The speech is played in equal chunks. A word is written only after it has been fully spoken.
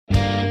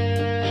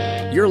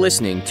You're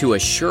listening to A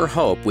Sure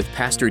Hope with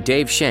Pastor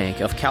Dave Shank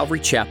of Calvary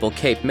Chapel,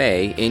 Cape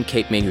May in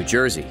Cape May, New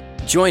Jersey.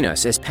 Join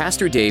us as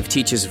Pastor Dave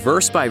teaches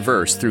verse by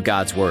verse through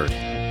God's Word.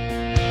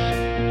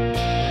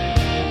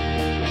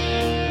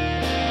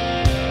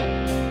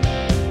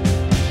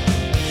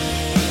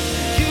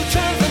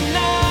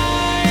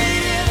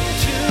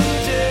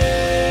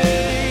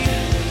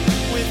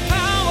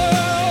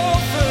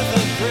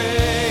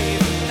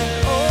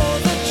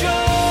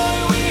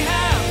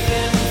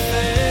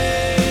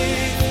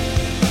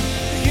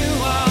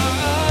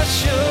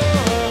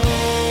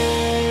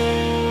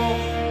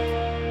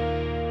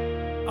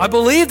 I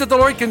believe that the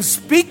Lord can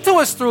speak to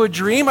us through a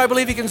dream. I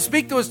believe He can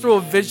speak to us through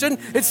a vision.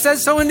 It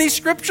says so in these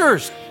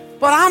scriptures.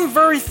 But I'm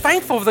very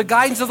thankful for the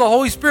guidance of the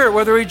Holy Spirit,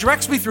 whether He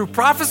directs me through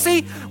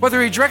prophecy,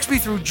 whether He directs me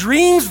through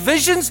dreams,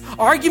 visions,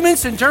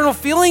 arguments, internal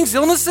feelings,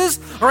 illnesses,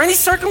 or any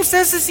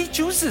circumstances He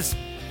chooses.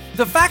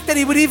 The fact that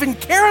He would even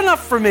care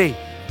enough for me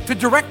to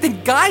direct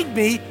and guide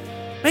me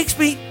makes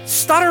me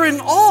stutter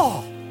in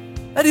awe.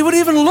 That He would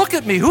even look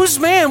at me. Who's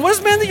man? What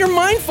is man that you're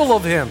mindful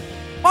of him?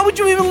 Why would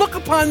you even look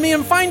upon me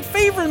and find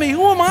favor in me?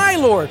 Who am I,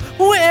 Lord?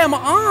 Who am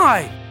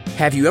I?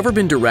 Have you ever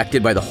been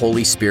directed by the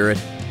Holy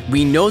Spirit?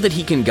 We know that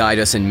He can guide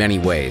us in many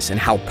ways and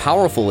how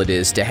powerful it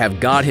is to have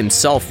God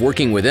Himself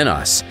working within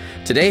us.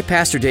 Today,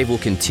 Pastor Dave will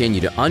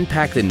continue to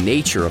unpack the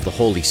nature of the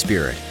Holy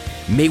Spirit.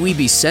 May we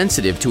be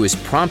sensitive to His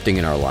prompting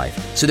in our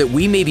life so that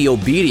we may be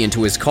obedient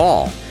to His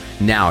call.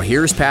 Now,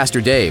 here's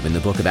Pastor Dave in the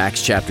book of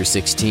Acts chapter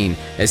 16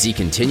 as he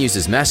continues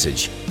his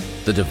message,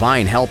 The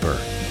Divine Helper.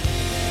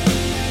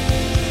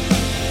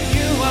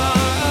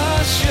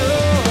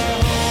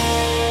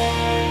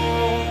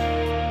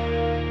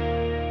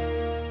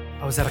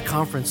 I was at a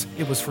conference.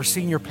 It was for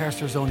senior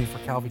pastors only for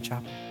Calvary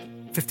Chapel.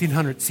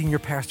 1,500 senior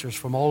pastors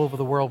from all over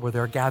the world were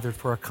there gathered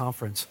for a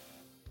conference.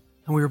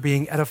 And we were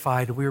being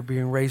edified. We were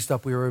being raised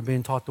up. We were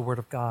being taught the Word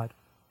of God.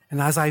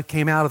 And as I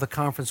came out of the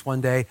conference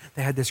one day,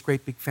 they had this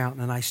great big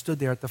fountain. And I stood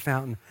there at the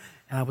fountain.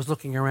 And I was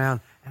looking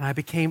around. And I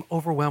became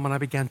overwhelmed. And I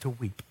began to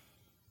weep.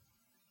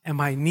 And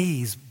my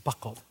knees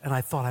buckled. And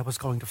I thought I was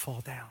going to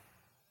fall down.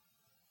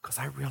 Because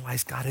I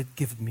realized God had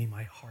given me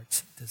my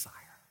heart's desire.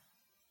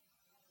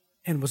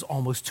 And it was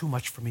almost too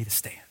much for me to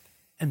stand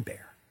and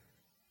bear.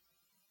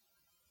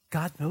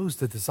 God knows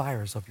the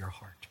desires of your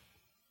heart.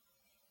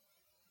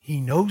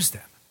 He knows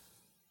them.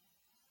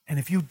 And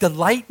if you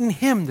delight in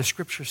Him, the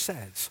scripture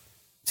says,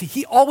 see,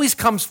 He always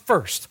comes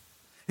first.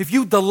 If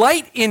you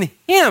delight in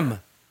Him,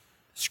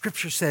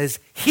 scripture says,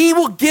 He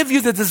will give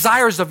you the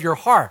desires of your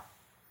heart.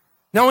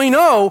 Now we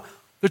know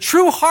the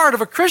true heart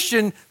of a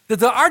Christian,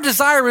 our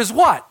desire is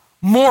what?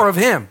 More of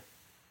Him.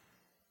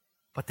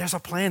 But there's a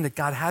plan that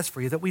God has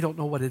for you that we don't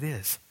know what it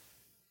is.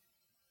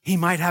 He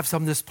might have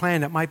this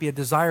plan that might be a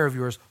desire of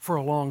yours for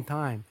a long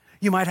time.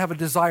 You might have a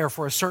desire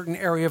for a certain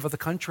area of the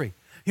country.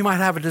 You might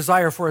have a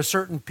desire for a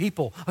certain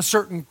people, a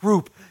certain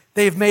group.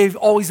 May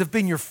always have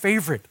been your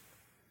favorite.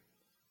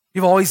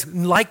 You've always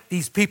liked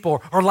these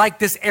people or liked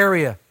this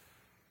area.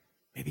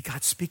 Maybe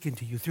God's speaking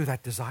to you through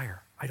that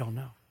desire. I don't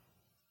know.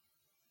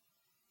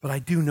 But I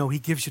do know He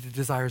gives you the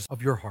desires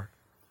of your heart.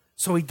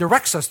 So He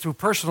directs us through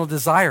personal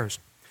desires.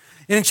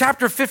 In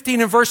chapter 15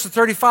 and verses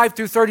 35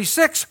 through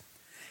 36,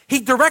 He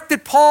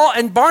directed Paul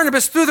and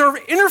Barnabas through their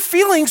inner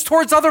feelings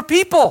towards other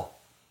people.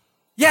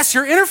 Yes,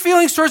 your inner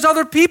feelings towards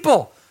other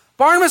people.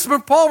 Barnabas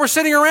and Paul were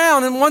sitting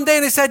around, and one day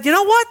they said, you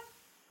know what?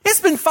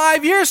 It's been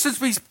 5 years since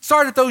we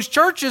started those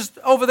churches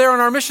over there on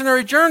our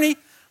missionary journey.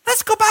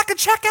 Let's go back and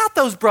check out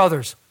those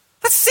brothers.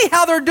 Let's see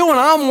how they're doing.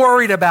 I'm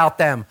worried about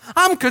them.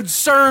 I'm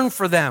concerned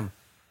for them.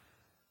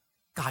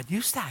 God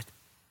used that.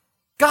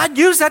 God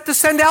used that to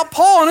send out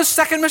Paul on his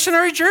second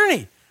missionary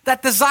journey.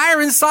 That desire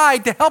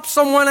inside to help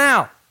someone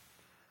out.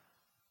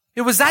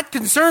 It was that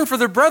concern for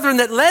their brethren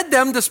that led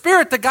them, the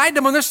Spirit, to guide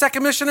them on their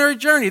second missionary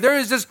journey. There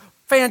is this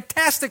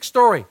fantastic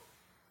story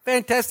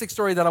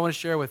that I want to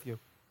share with you.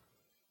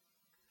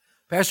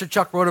 Pastor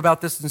Chuck wrote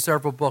about this in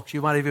several books.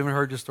 You might have even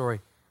heard the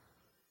story.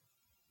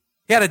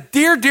 He had a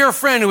dear, dear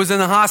friend who was in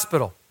the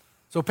hospital.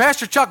 So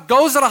Pastor Chuck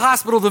goes to the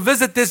hospital to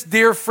visit this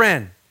dear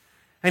friend.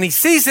 And he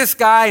sees this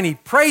guy and he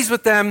prays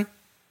with them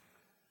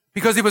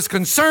because he was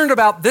concerned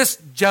about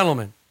this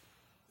gentleman's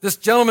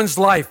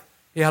life.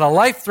 He had a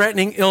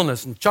life-threatening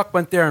illness, and Chuck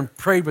went there and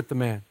prayed with the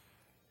man.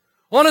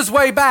 On his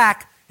way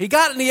back, he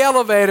got in the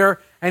elevator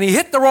and he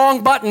hit the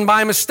wrong button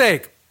by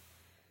mistake.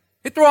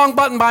 It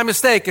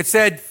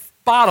said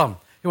bottom.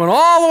 He went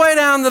all the way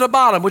down to the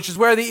bottom, which is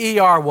where the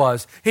ER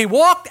was. He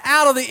walked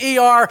out of the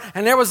ER,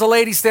 and there was a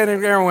lady standing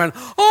there and went,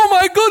 oh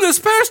my goodness,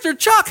 Pastor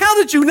Chuck, how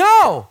did you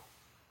know?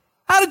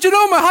 How did you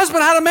know my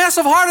husband had a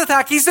massive heart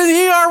attack? He's in the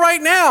ER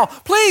right now.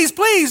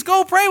 Please,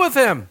 go pray with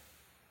him.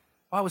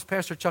 Why was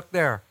Pastor Chuck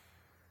there?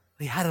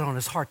 He had it on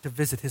his heart to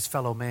visit his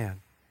fellow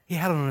man. He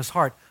had it on his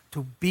heart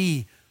to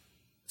be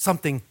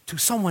something to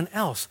someone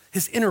else.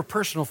 His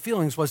interpersonal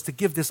feelings was to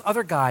give this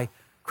other guy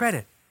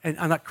credit. And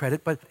not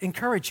credit, but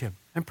encourage him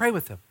and pray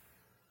with him.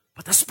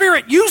 But the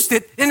Spirit used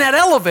it in that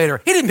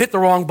elevator. He didn't hit the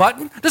wrong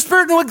button. The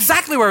Spirit knew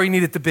exactly where he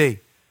needed to be.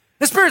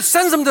 The Spirit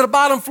sends him to the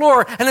bottom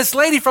floor, and this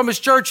lady from his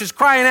church is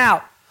crying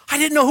out, I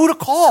didn't know who to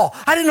call.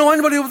 I didn't know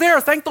anybody was there.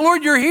 Thank the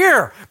Lord you're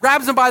here.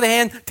 Grabs him by the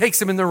hand,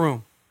 takes him in the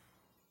room.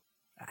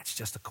 That's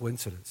just a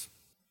coincidence.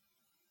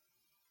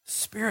 The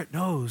Spirit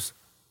knows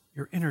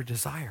your inner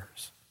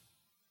desires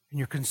and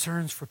your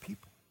concerns for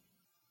people.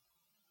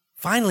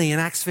 Finally, in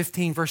Acts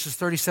 15, verses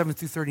 37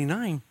 through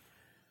 39,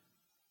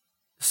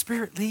 the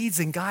Spirit leads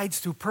and guides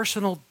through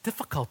personal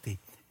difficulty,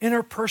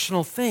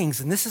 interpersonal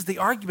things. And this is the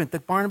argument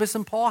that Barnabas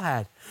and Paul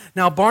had.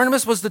 Now,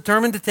 Barnabas was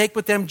determined to take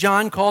with them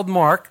John called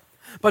Mark,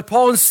 but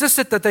Paul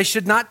insisted that they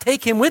should not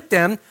take him with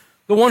them,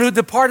 the one who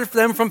departed for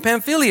them from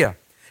Pamphylia,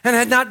 and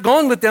had not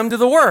gone with them to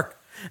the work.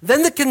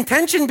 Then the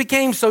contention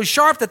became so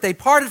sharp that they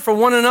parted from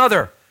one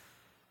another.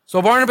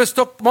 So Barnabas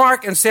took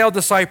Mark and sailed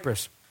to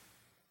Cyprus.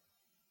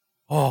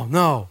 Oh,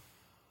 no.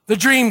 The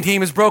dream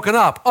team is broken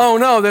up. Oh,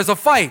 no, there's a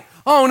fight.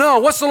 Oh, no,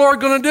 what's the Lord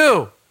going to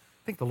do?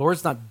 I think the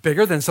Lord's not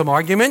bigger than some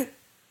argument.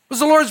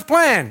 What's the Lord's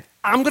plan?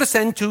 I'm going to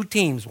send 2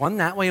 teams, one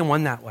that way and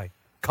one that way.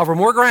 Cover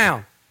more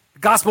ground. The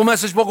gospel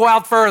message will go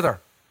out further.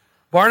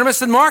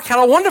 Barnabas and Mark had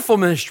a wonderful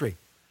ministry.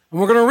 And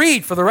we're going to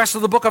read for the rest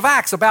of the book of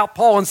Acts about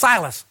Paul and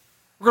Silas.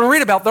 We're going to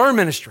read about their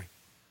ministry.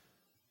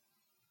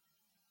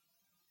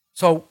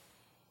 So,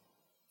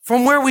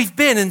 from where we've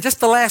been in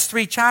just the last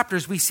 3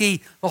 chapters, we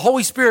see the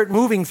Holy Spirit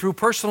moving through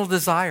personal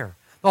desire.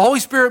 The Holy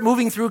Spirit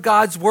moving through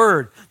God's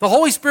Word. The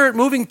Holy Spirit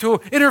moving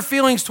through inner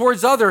feelings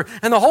towards other.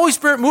 And the Holy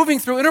Spirit moving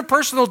through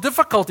interpersonal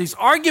difficulties,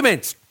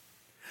 arguments.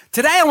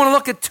 Today I want to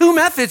look at 2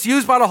 methods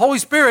used by the Holy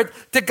Spirit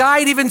to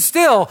guide even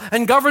still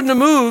and govern the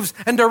moves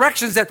and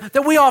directions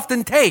that we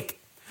often take.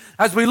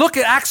 As we look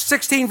at Acts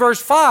 16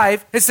 verse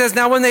 5, it says,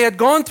 "Now when they had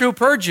gone through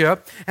Persia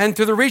and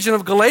to the region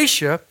of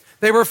Galatia,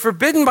 they were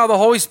forbidden by the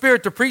Holy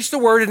Spirit to preach the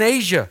word in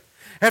Asia.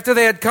 After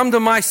they had come to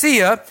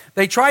Mysia,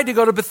 they tried to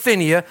go to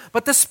Bithynia,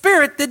 but the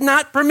Spirit did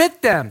not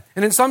permit them."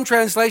 And in some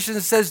translations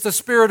it says the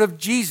Spirit of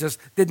Jesus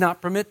did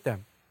not permit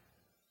them.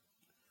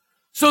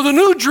 So the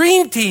new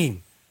dream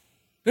team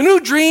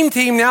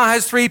now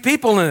has 3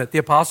 people in it. The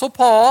Apostle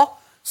Paul,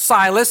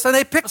 Silas, and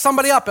they picked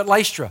somebody up at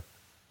Lystra.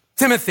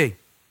 Timothy,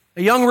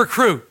 a young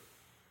recruit.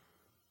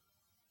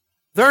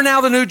 They're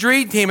now the new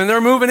dream team, and they're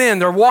moving in.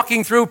 They're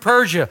walking through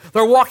Persia.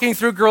 They're walking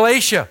through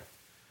Galatia.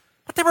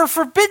 But they were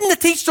forbidden to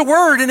teach the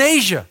word in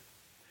Asia.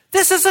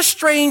 This is a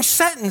strange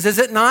sentence, is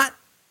it not?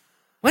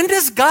 When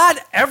does God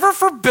ever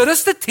forbid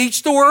us to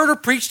teach the word or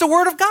preach the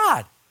word of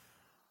God?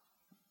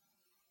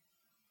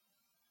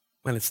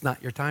 When it's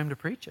not your time to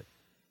preach it.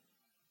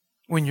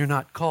 When you're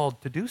not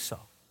called to do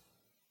so.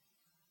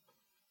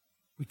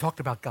 We talked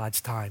about God's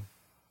time.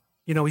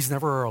 You know He's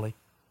never early.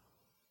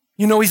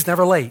 You know He's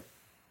never late.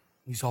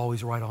 He's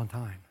always right on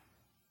time.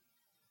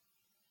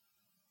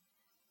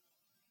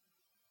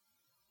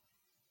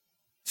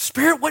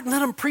 Spirit wouldn't let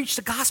them preach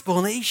the gospel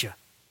in Asia.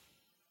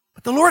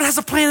 But the Lord has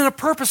a plan and a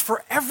purpose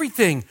for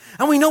everything.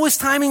 And we know His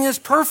timing is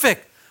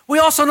perfect. We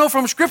also know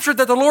from Scripture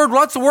that the Lord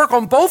wants to work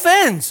on both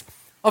ends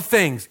of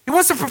things. He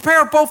wants to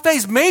prepare both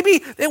days.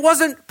 Maybe it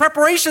wasn't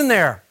preparation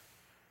there.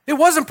 It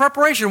wasn't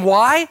preparation.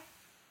 Why?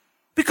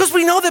 Because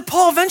we know that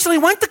Paul eventually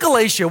went to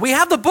Galatia. We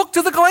have the book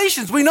to the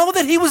Galatians. We know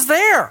that he was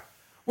there.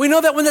 We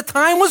know that when the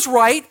time was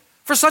right,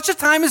 for such a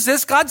time as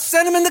this, God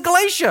sent him into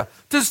Galatia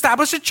to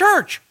establish a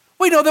church.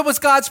 We know that was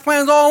God's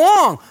plans all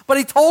along. But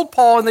he told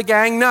Paul and the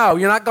gang, no,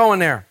 you're not going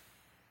there.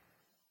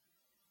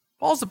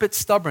 Paul's a bit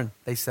stubborn,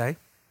 they say.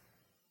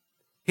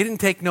 He didn't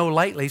take no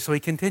lightly, so he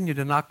continued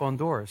to knock on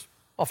doors.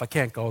 Well, if I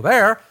can't go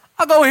there,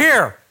 I'll go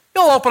here.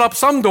 He'll open up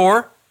some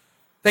door.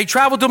 They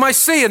traveled to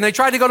Mysia and they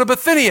tried to go to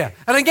Bithynia.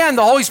 And again,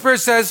 the Holy Spirit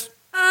says,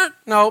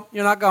 no,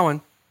 you're not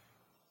going.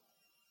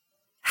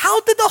 How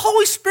did the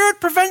Holy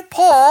Spirit prevent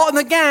Paul and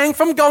the gang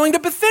from going to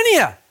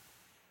Bithynia?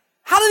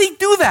 How did he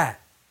do that?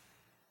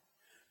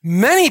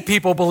 Many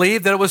people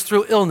believe that it was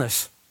through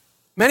illness.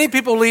 Many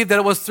people believe that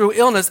it was through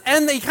illness.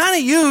 And they kind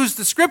of use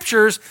the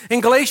scriptures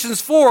in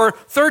Galatians 4,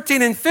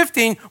 13 and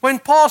 15 when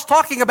Paul's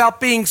talking about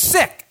being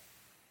sick.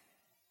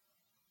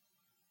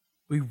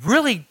 We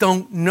really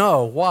don't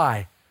know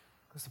why,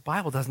 because the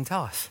Bible doesn't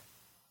tell us.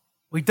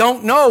 We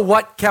don't know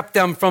what kept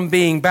them from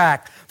being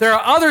back. There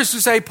are others who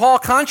say Paul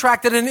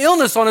contracted an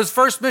illness on his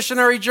first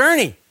missionary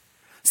journey.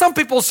 Some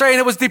people saying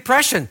it was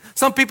depression.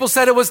 Some people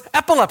said it was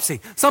epilepsy.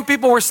 Some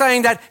people were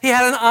saying that he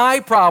had an eye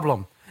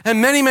problem.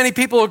 And many, many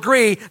people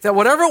agree that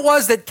whatever it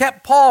was that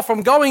kept Paul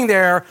from going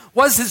there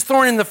was his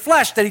thorn in the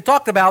flesh that he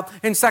talked about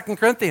in 2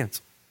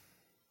 Corinthians.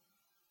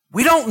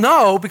 We don't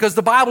know because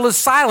the Bible is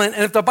silent.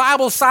 And if the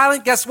Bible is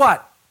silent, guess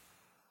what?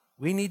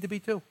 We need to be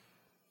too.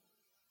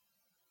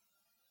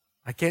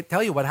 I can't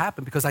tell you what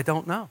happened because I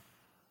don't know.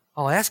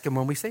 I'll ask him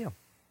when we see him.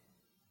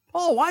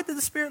 Paul, why did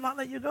the Spirit not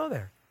let you go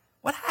there?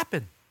 What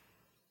happened?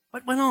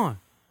 What went on?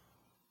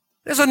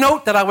 There's a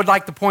note that I would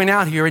like to point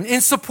out here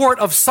in support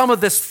of some of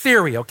this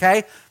theory,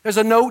 okay? There's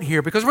a note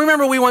here because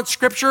remember we want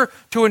Scripture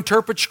to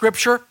interpret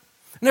Scripture.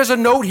 And there's a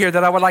note here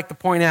that I would like to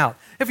point out.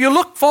 If you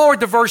look forward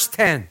to verse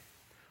 10,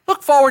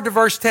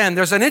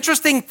 there's an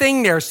interesting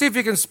thing there. See if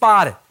you can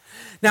spot it.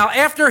 Now,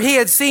 after he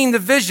had seen the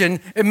vision,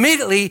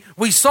 immediately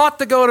we sought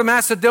to go to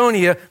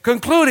Macedonia,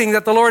 concluding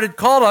that the Lord had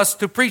called us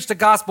to preach the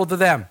gospel to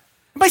them.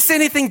 Anybody say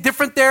anything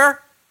different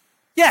there?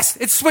 Yes,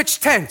 it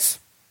switched tense.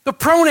 The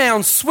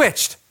pronouns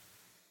switched.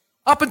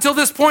 Up until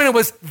this point, it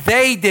was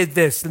they did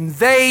this, and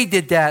they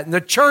did that, and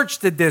the church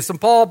did this, and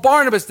Paul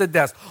Barnabas did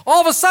this.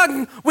 All of a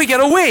sudden, we get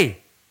a we.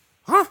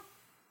 Huh?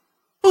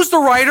 Who's the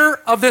writer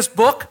of this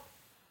book?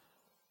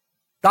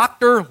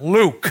 Dr.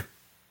 Luke.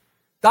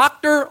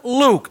 Dr.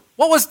 Luke.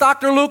 What was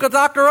Dr. Luke a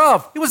doctor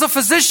of? He was a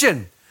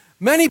physician.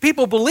 Many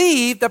people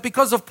believe that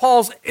because of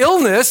Paul's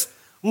illness,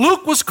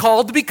 Luke was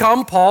called to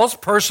become Paul's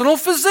personal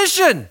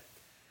physician.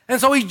 And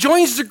so he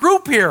joins the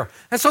group here.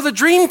 And so the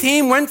dream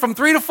team went from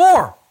 3 to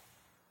 4.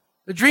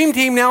 The dream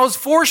team now is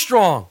 4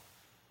 strong.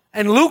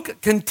 And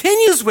Luke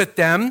continues with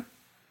them.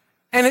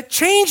 And it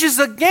changes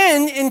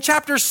again in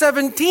chapter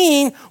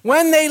 17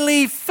 when they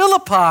leave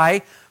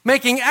Philippi,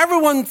 making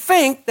everyone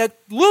think that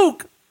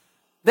Luke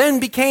then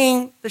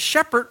became the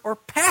shepherd or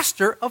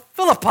pastor of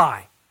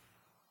Philippi.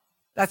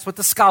 That's what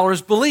the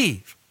scholars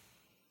believe.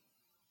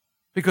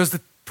 Because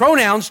the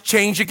pronouns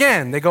change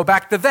again. They go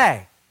back to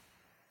they.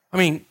 I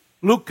mean,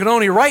 Luke can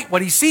only write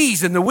what he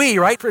sees in the we,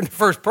 right? In the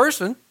first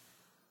person.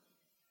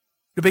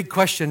 The big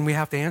question we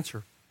have to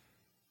answer.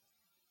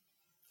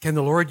 Can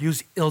the Lord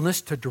use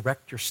illness to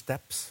direct your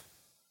steps?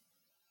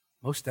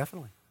 Most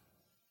definitely.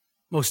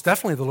 Most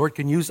definitely the Lord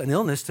can use an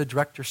illness to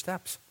direct your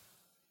steps.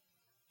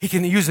 He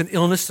can use an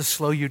illness to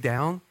slow you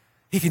down.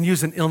 He can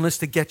use an illness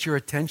to get your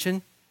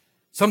attention.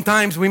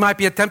 Sometimes we might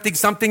be attempting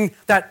something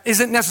that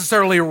isn't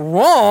necessarily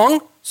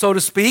wrong, so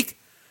to speak,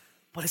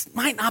 but it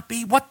might not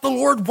be what the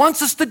Lord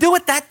wants us to do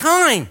at that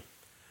time.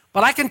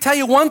 But I can tell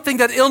you one thing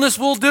that illness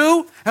will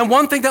do, and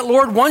one thing that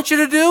Lord wants you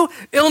to do.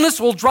 Illness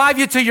will drive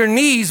you to your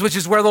knees, which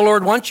is where the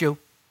Lord wants you.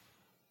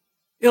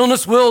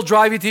 Illness will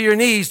drive you to your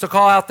knees to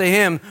call out to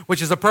Him,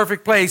 which is a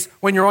perfect place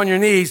when you're on your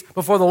knees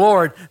before the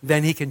Lord.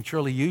 Then He can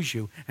surely use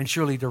you and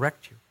surely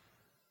direct you.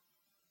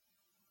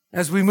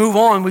 As we move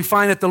on, we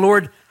find that the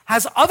Lord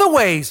has other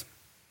ways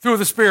through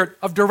the Spirit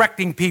of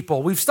directing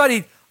people. We've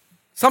studied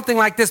something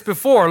like this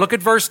before. Look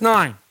at verse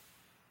 9.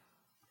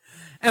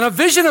 And a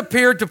vision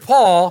appeared to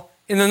Paul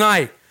in the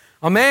night.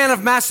 A man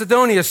of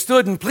Macedonia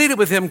stood and pleaded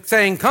with him,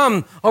 saying,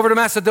 "Come over to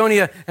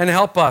Macedonia and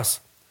help us."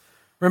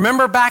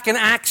 Remember back in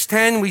Acts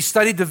 10, we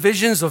studied the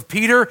visions of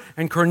Peter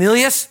and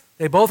Cornelius.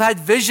 They both had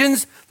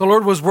visions. The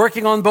Lord was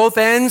working on both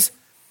ends.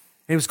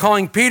 He was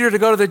calling Peter to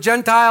go to the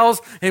Gentiles.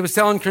 And he was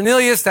telling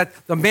Cornelius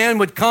that the man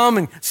would come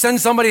and send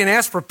somebody and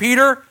ask for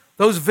Peter.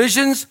 Those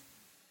visions.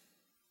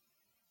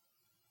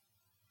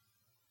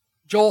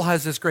 Joel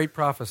has this great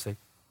prophecy.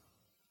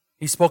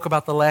 He spoke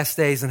about the last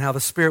days and how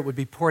the Spirit would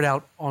be poured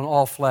out on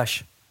all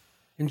flesh.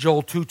 In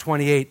Joel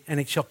 2:28, and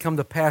it shall come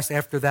to pass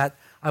after that,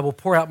 I will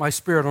pour out my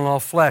Spirit on all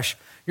flesh.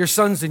 Your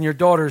sons and your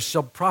daughters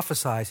shall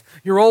prophesy.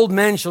 Your old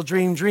men shall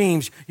dream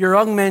dreams. Your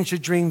young men shall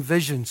dream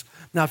visions.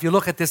 Now, if you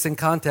look at this in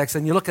context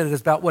and you look at it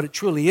as about what it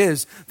truly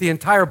is, the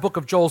entire book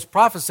of Joel's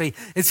prophecy,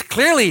 it's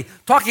clearly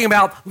talking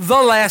about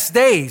the last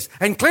days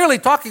and clearly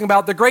talking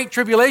about the great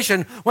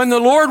tribulation when the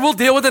Lord will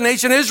deal with the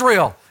nation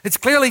Israel. It's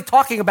clearly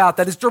talking about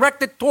that. It's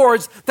directed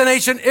towards the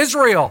nation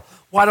Israel.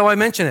 Why do I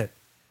mention it?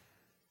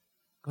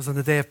 Because on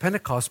the day of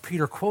Pentecost,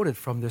 Peter quoted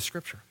from this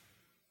scripture.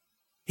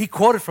 He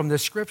quoted from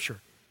this scripture.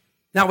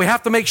 Now, we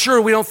have to make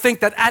sure we don't think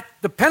that at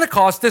the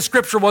Pentecost, this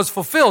scripture was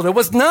fulfilled. It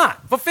was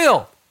not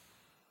fulfilled.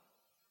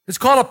 It's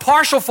called a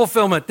partial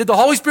fulfillment. Did the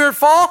Holy Spirit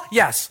fall?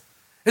 Yes.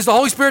 Is the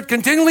Holy Spirit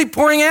continually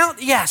pouring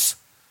out? Yes.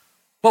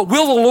 But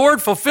will the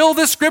Lord fulfill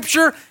this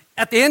scripture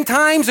at the end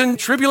times and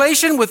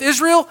tribulation with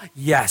Israel?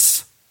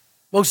 Yes.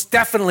 Most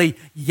definitely,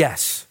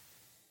 yes.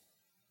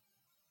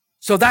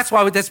 So that's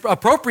why that's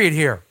appropriate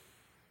here.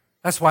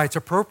 That's why it's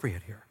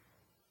appropriate here.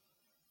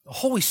 The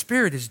Holy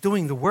Spirit is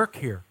doing the work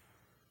here.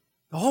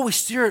 The Holy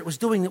Spirit was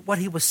doing what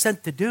He was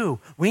sent to do.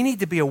 We need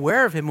to be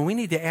aware of Him, and we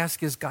need to ask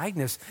His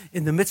guidance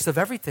in the midst of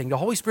everything. The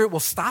Holy Spirit will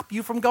stop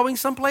you from going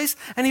someplace,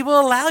 and He will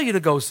allow you to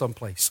go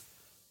someplace.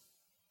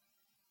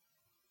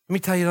 Let me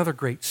tell you another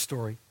great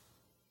story.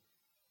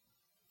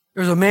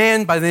 There's a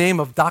man by the name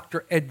of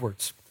Dr.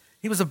 Edwards.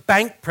 He was a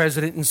bank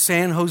president in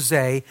San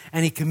Jose,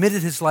 and he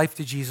committed his life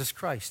to Jesus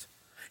Christ.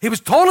 He was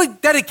totally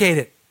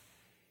dedicated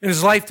in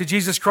his life to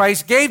Jesus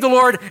Christ, gave the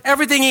Lord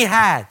everything he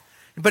had.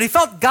 But he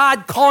felt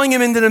God calling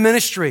him into the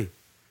ministry.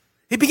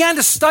 He began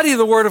to study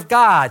the Word of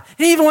God.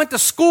 He even went to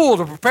school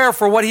to prepare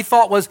for what he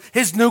thought was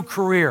his new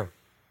career.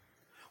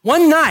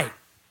 One night,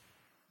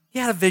 he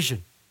had a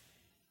vision.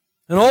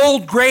 An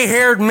old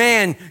gray-haired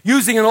man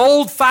using an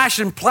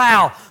old-fashioned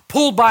plow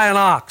pulled by an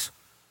ox.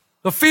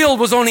 The field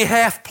was only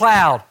half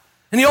plowed.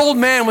 And the old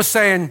man was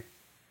saying,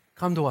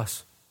 "Come to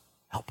us,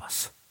 help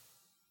us."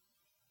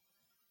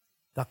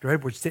 Dr.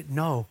 Edwards didn't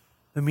know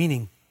the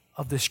meaning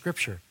of this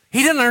scripture.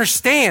 He didn't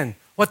understand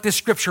what this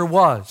scripture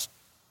was.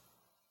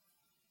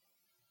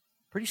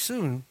 Pretty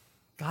soon,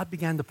 God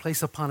began to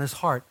place upon his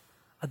heart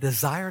a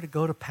desire to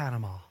go to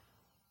Panama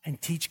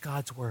and teach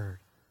God's word,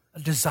 a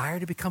desire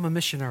to become a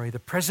missionary. The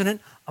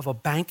president of a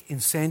bank in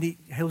San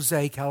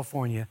Jose,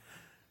 California,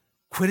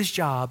 quit his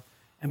job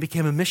and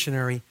became a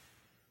missionary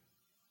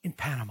in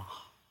Panama.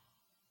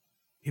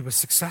 He was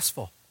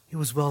successful. He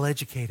was well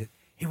educated.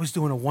 He was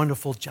doing a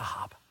wonderful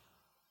job.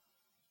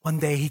 One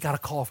day he got a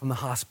call from the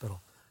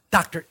hospital.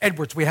 Dr.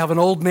 Edwards, we have an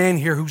old man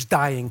here who's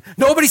dying.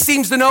 Nobody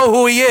seems to know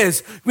who he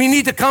is. We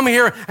need to come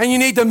here and you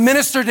need to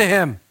minister to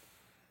him.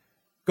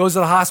 Goes to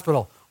the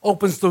hospital,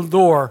 opens the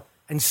door,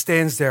 and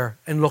stands there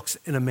and looks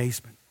in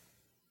amazement.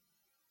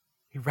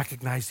 He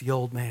recognized the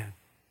old man.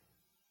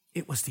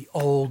 It was the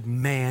old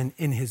man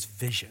in his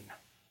vision.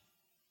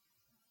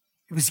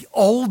 It was the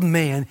old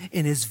man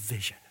in his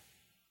vision.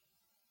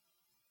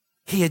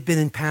 He had been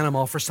in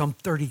Panama for some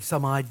 30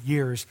 some odd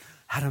years,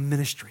 had a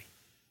ministry.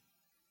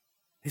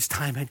 His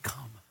time had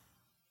come.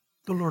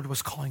 The Lord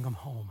was calling him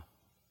home.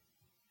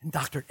 And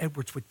Dr.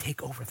 Edwards would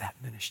take over that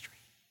ministry.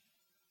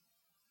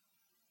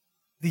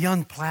 The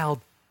unplowed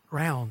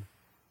ground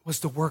was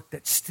the work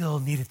that still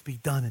needed to be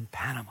done in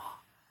Panama.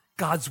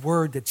 God's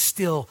word that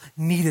still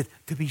needed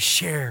to be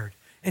shared.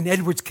 And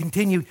Edwards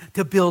continued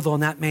to build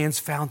on that man's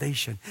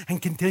foundation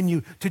and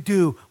continue to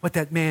do what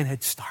that man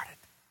had started.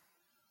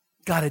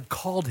 God had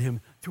called him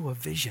through a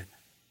vision.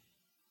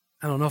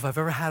 I don't know if I've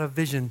ever had a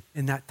vision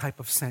in that type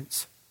of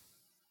sense.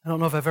 I don't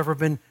know if I've ever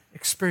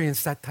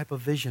experienced that type of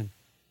vision.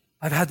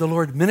 I've had the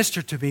Lord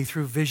minister to me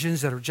through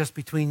visions that are just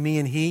between me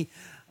and he,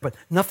 but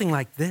nothing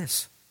like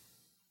this.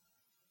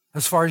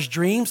 As far as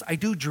dreams, I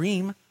do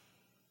dream.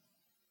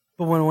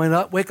 But when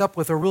I wake up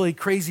with a really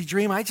crazy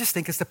dream, I just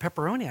think it's the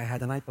pepperoni I had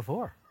the night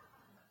before.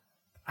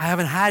 I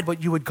haven't had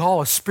what you would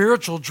call a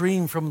spiritual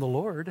dream from the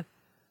Lord.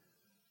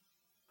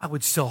 I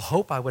would still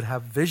hope I would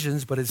have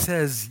visions, but it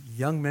says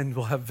young men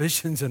will have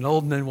visions and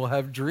old men will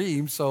have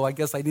dreams, so I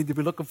guess I need to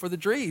be looking for the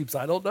dreams.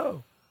 I don't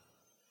know.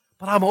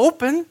 But I'm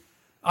open.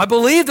 I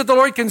believe that the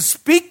Lord can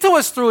speak to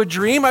us through a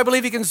dream. I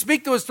believe he can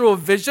speak to us through a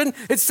vision.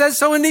 It says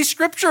so in these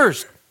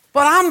scriptures.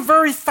 But I'm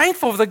very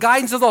thankful for the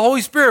guidance of the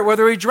Holy Spirit,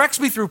 whether he directs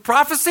me through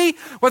prophecy,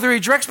 whether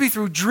he directs me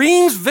through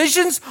dreams,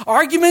 visions,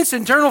 arguments,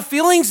 internal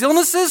feelings,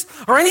 illnesses,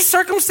 or any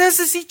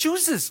circumstances he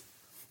chooses.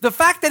 The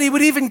fact that he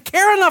would even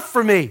care enough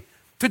for me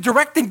to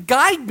direct and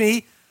guide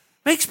me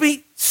makes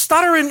me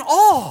stutter in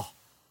awe.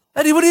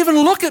 That he would even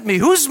look at me.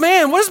 Who's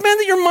man? What is man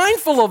that you're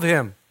mindful of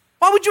him?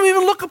 Why would you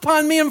even look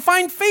upon me and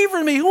find favor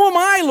in me? Who am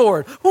I,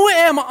 Lord? Who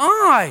am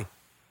I?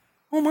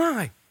 Who am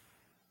I?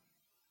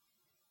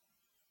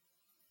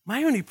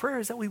 My only prayer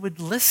is that we would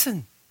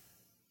listen.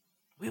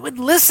 We would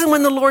listen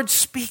when the Lord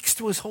speaks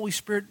to his Holy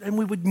Spirit and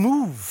we would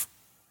move.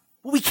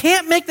 But we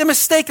can't make the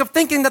mistake of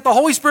thinking that the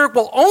Holy Spirit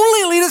will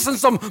only lead us in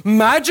some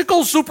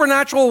magical,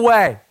 supernatural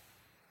way.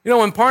 You know,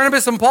 when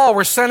Barnabas and Paul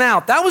were sent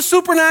out, that was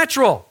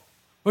supernatural.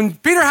 When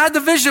Peter had the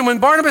vision, when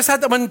Paul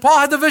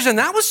had the vision,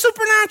 that was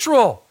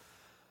supernatural.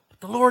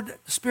 But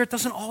the Spirit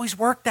doesn't always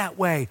work that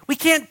way. We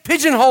can't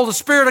pigeonhole the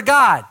Spirit of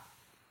God.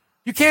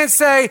 You can't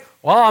say,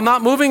 well, I'm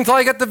not moving until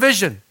I get the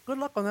vision. Good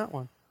luck on that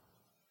one.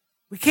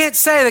 We can't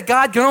say that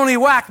God can only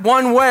whack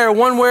one way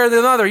or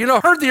the other. You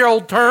know, heard the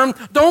old term,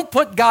 don't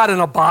put God in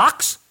a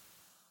box.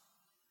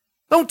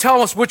 Don't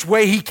tell us which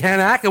way he can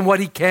act and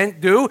what he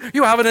can't do.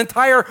 You have an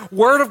entire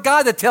word of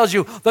God that tells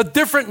you the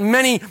different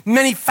many,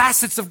 many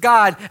facets of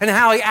God and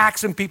how he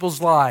acts in people's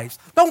lives.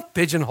 Don't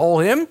pigeonhole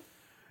him.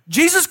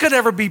 Jesus could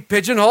never be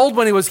pigeonholed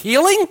when he was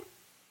healing.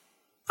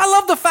 I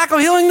love the fact of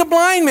healing the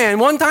blind man.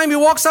 One time he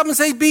walks up and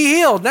says, be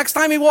healed. Next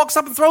time he walks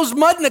up and throws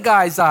mud in the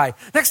guy's eye.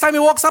 Next time he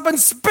walks up and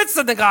spits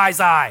in the guy's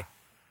eye.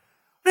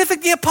 What do you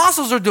think the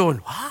apostles are doing?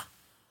 What?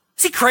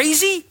 Is he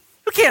crazy?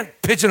 You can't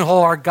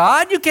pigeonhole our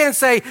God. You can't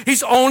say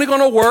he's only going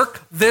to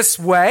work this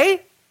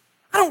way.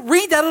 I don't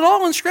read that at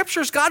all in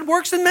scriptures. God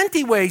works in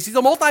many ways. He's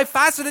a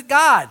multifaceted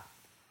God.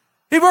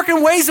 He works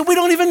in ways that we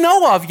don't even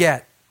know of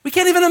yet. We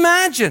can't even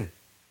imagine.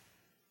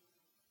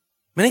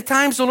 Many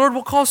times the Lord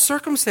will cause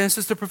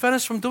circumstances to prevent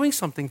us from doing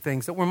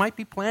things that we might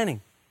be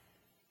planning.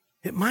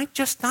 It might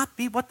just not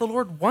be what the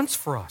Lord wants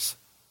for us.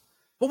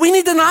 But we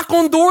need to knock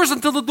on doors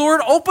until the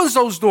Lord opens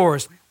those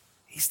doors.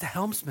 He's the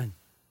helmsman.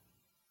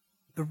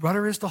 The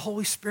rudder is the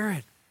Holy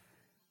Spirit.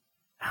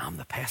 I'm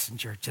the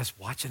passenger just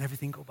watching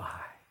everything go by.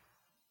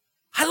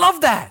 I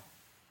love that.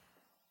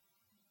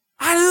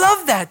 I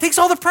love that. It takes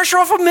all the pressure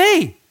off of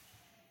me. It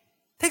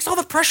takes all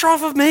the pressure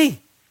off of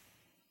me.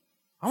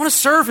 I want to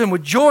serve him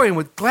with joy and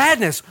with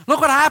gladness.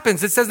 Look what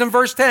happens. It says in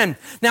verse 10,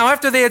 now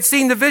after he had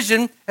seen the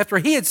vision,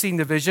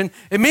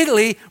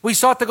 immediately we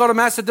sought to go to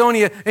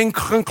Macedonia,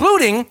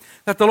 concluding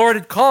that the Lord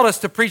had called us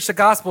to preach the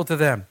gospel to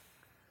them.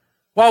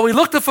 While we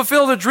look to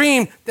fulfill the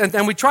dream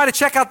and we try to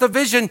check out the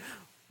vision,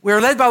 we are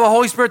led by the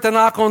Holy Spirit to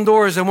knock on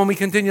doors. And when we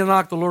continue to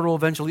knock, the Lord will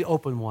eventually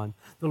open one.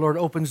 The Lord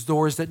opens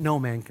doors that no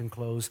man can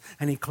close,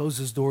 and he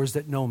closes doors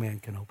that no man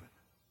can open.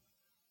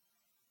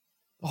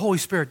 The Holy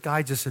Spirit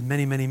guides us in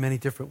many, many, many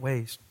different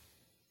ways.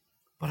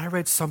 But I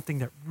read something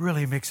that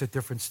really makes a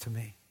difference to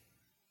me.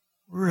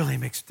 Really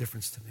makes a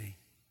difference to me.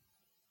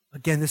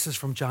 Again, this is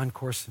from John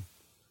Corson.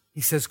 He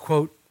says,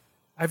 quote,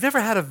 I've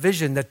never had a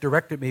vision that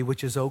directed me,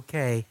 which is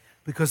okay,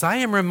 because I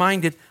am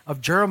reminded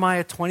of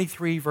Jeremiah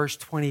 23, verse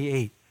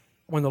 28,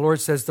 when the Lord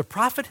says, the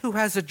prophet who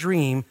has a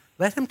dream,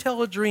 let him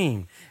tell a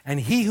dream. And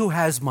he who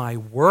has my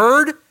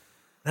word,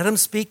 let him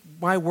speak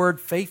my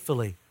word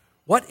faithfully.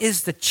 What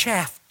is the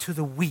chaff to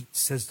the wheat,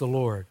 says the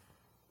Lord.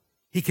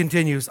 He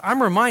continues,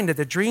 I'm reminded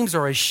that dreams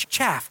are as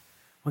chaff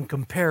when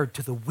compared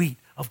to the wheat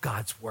of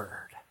God's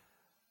word.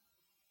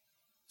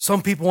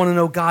 Some people want to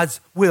know God's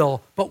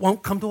will, but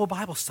won't come to a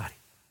Bible study.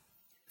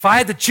 If I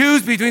had to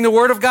choose between the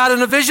word of God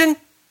and a vision,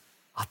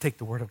 I'll take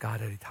the word of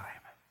God anytime.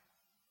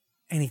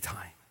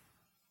 Anytime.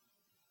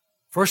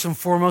 First and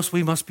foremost,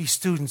 we must be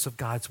students of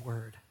God's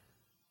word.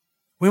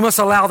 We must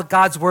allow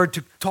God's word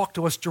to talk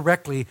to us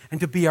directly and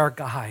to be our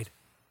guide.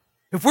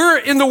 If we're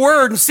in the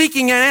word and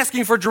seeking and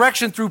asking for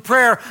direction through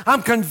prayer,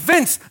 I'm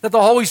convinced that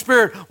the Holy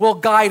Spirit will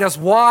guide us.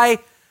 Why?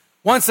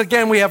 Once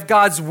again, we have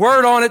God's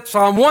word on it.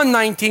 Psalm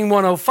 119,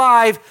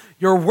 105.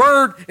 Your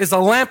word is a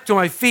lamp to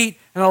my feet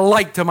and a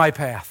light to my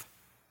path.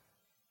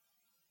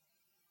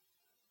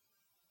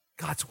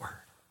 God's word.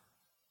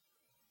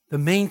 The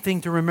main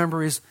thing to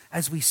remember is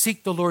as we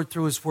seek the Lord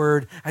through his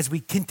word, as we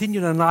continue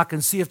to knock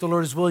and see if the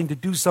Lord is willing to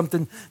do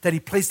something that he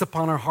placed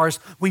upon our hearts,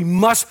 we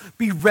must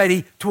be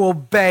ready to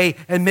obey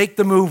and make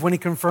the move when he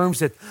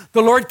confirms it.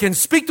 The Lord can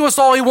speak to us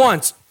all he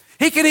wants.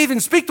 He can even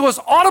speak to us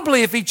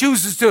audibly if he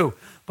chooses to.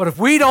 But if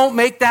we don't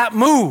make that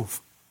move,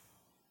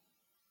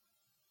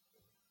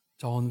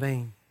 it's all in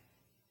vain.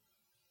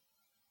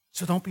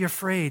 So don't be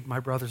afraid, my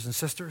brothers and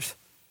sisters.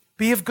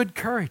 Be of good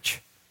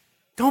courage.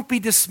 Don't be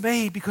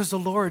dismayed because the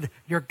Lord,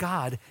 your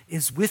God,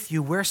 is with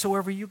you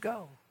wheresoever you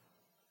go.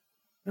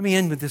 Let me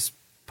end with this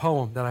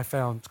poem that I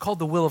found. It's called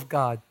The Will of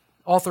God.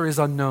 Author is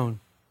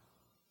unknown.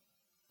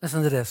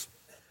 Listen to this.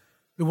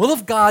 The will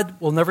of God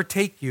will never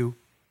take you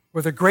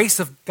where the grace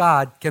of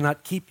God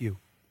cannot keep you,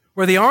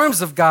 where the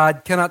arms of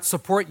God cannot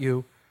support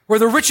you, where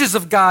the riches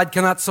of God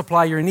cannot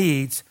supply your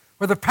needs,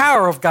 where the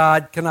power of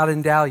God cannot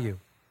endow you.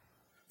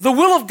 The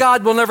will of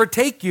God will never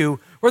take you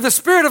where the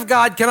Spirit of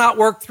God cannot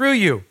work through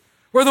you,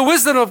 where the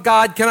wisdom of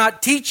God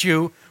cannot teach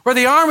you, where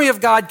the army of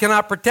God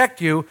cannot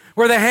protect you,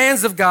 where the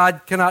hands of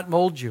God cannot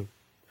mold you.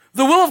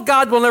 The will of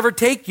God will never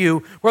take you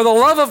where the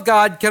love of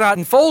God cannot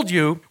enfold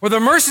you, where the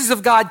mercies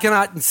of God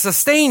cannot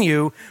sustain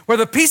you, where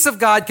the peace of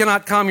God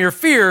cannot calm your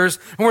fears,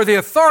 and where the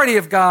authority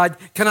of God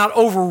cannot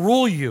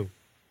overrule you.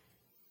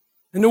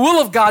 And the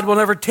will of God will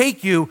never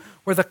take you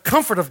where the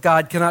comfort of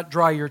God cannot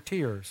dry your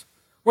tears,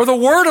 where the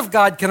word of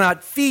God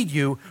cannot feed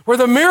you, where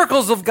the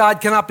miracles of God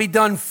cannot be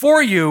done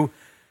for you,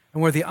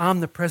 and where the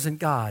omnipresent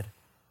God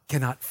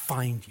cannot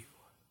find you.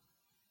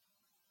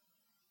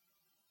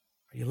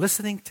 Are you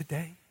listening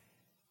today?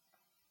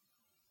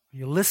 Are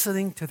you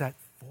listening to that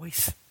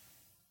voice?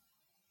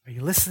 Are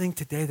you listening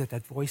today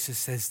that voice that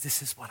says,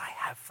 this is what I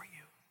have for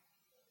you?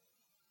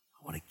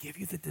 I want to give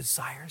you the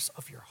desires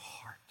of your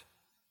heart.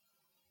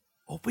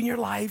 Open your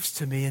lives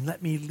to me and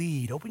let me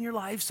lead. Open your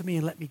lives to me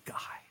and let me guide.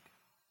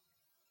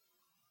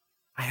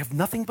 I have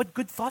nothing but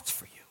good thoughts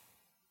for you.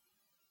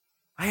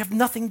 I have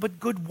nothing but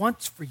good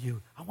wants for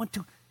you. I want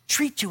to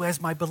treat you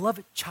as my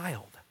beloved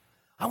child.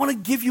 I want to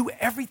give you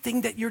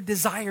everything that your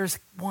desires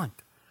want.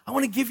 I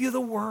want to give you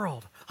the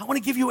world. I want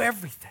to give you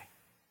everything.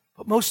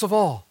 But most of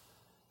all,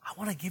 I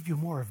want to give you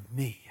more of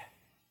me.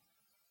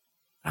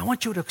 I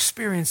want you to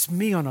experience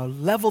me on a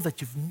level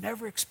that you've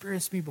never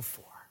experienced me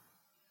before.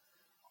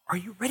 Are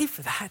you ready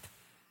for that?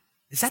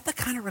 Is that the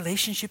kind of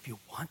relationship you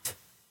want?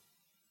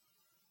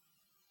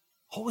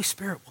 Holy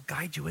Spirit will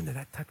guide you into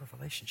that type of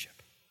relationship.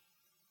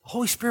 The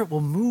Holy Spirit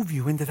will move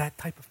you into that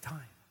type of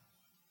time.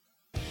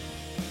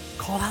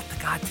 Call out to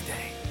God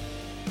today.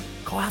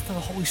 Call out to the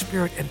Holy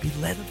Spirit and be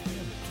led of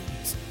him,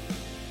 please.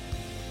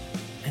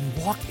 And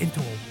walk into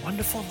a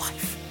wonderful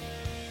life.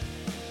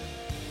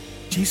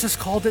 Jesus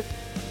called it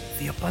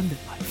the abundant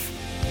life.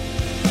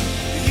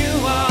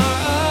 You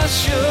are a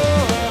sure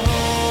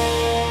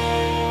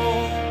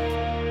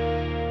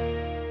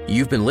hope.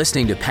 You've been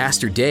listening to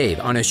Pastor Dave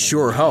on A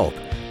Sure Hope.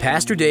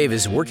 Pastor Dave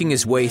is working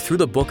his way through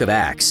the book of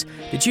Acts.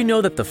 Did you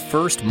know that the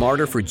first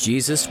martyr for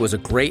Jesus was a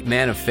great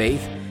man of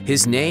faith?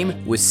 His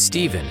name was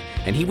Stephen,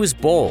 and he was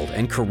bold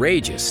and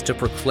courageous to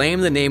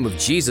proclaim the name of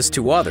Jesus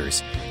to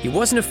others. He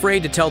wasn't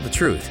afraid to tell the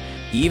truth,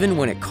 even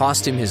when it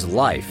cost him his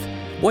life.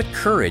 What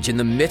courage in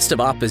the midst of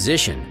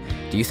opposition!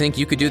 Do you think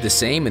you could do the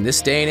same in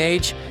this day and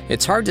age?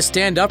 It's hard to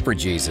stand up for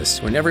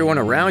Jesus when everyone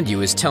around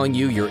you is telling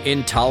you you're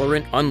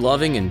intolerant,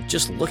 unloving, and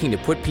just looking to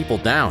put people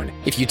down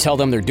if you tell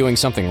them they're doing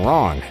something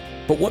wrong.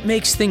 But what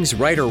makes things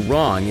right or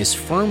wrong is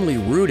firmly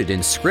rooted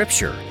in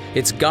Scripture.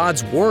 It's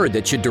God's Word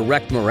that should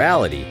direct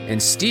morality,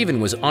 and Stephen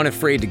was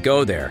unafraid to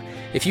go there.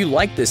 If you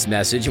like this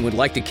message and would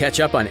like to catch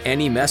up on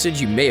any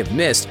message you may have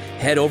missed,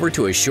 head over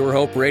to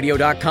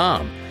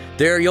ASureHopeRadio.com.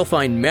 There you'll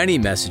find many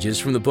messages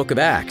from the book of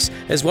Acts,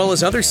 as well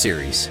as other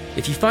series.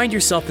 If you find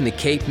yourself in the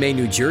Cape May,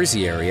 New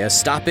Jersey area,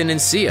 stop in and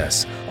see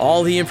us.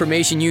 All the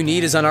information you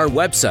need is on our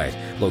website,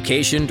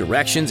 location,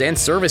 directions, and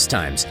service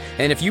times.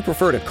 And if you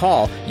prefer to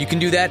call, you can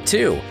do that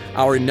too.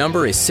 Our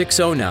number is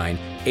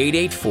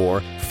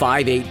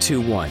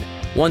 609-884-5821.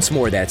 Once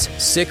more, that's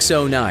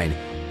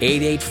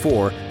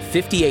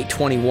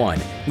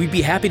 609-884-5821. We'd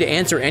be happy to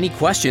answer any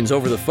questions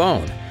over the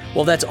phone.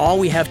 Well, that's all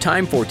we have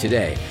time for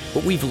today,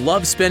 but we've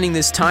loved spending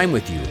this time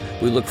with you.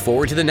 We look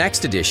forward to the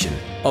next edition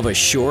of A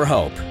Sure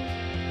Hope.